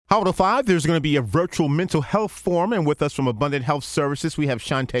How to 5, there's going to be a virtual mental health forum, and with us from Abundant Health Services, we have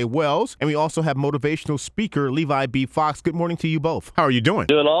Shawnte Wells, and we also have motivational speaker Levi B. Fox. Good morning to you both. How are you doing?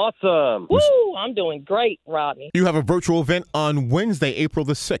 Doing awesome. Woo! I'm doing great, Rodney. You have a virtual event on Wednesday, April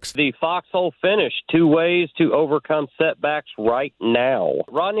the 6th. The Foxhole Finish, 2 ways to overcome setbacks right now.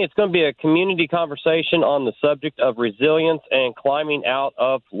 Rodney, it's going to be a community conversation on the subject of resilience and climbing out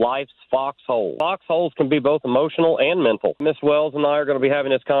of life's foxhole. Foxholes can be both emotional and mental. Miss Wells and I are going to be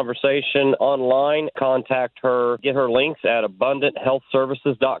having this conversation online. Contact her, get her links at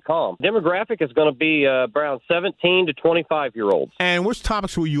abundanthealthservices.com. Demographic is going to be around 17 to 25-year-olds. And which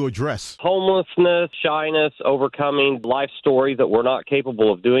topics will you address? Homelessness, shyness, overcoming life story that we're not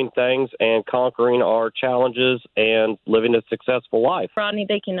capable of doing things and conquering our challenges and living a successful life. Rodney,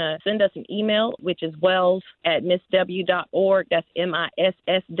 they can send us an email, which is wells@missw.org. That's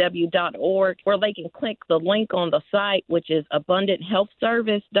MISSW.org, where they can click the link on the site, which is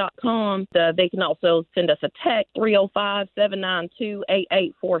abundanthealthservice.com. They can also send us a text,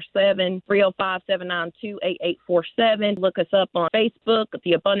 305-792-8847, 305-792-8847. Look us up on Facebook.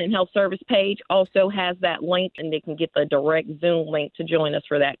 The Abundant Health Service page also has that link, and they can get the direct Zoom link to join us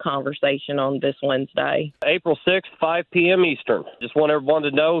for that conversation on this Wednesday. April 6th, 5 p.m. Eastern. Just want everyone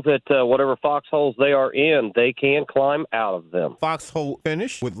to know that whatever foxholes they are in, they can climb out of them. Foxhole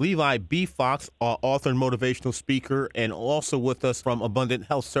Finish with Levi B. Fox, our author and motivational speaker, and also with us from Abundant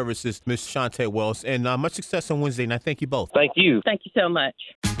Health Services, Ms. Shawnte Wells. And much success on Wednesday, and I thank you both. Thank you. Thank you so much.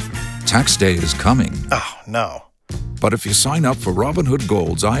 Tax day is coming. Oh, no. But if you sign up for Robinhood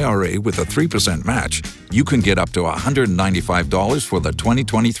Gold's IRA with a 3% match, you can get up to $195 for the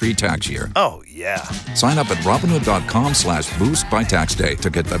 2023 tax year. Oh, yeah. Sign up at Robinhood.com/boost by tax day to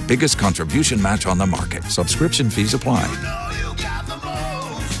get the biggest contribution match on the market. Subscription fees apply.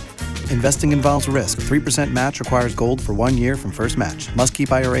 Investing involves risk. 3% match requires gold for 1 year from first match. Must keep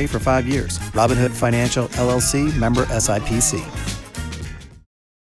IRA for 5 years. Robinhood Financial, LLC, member SIPC.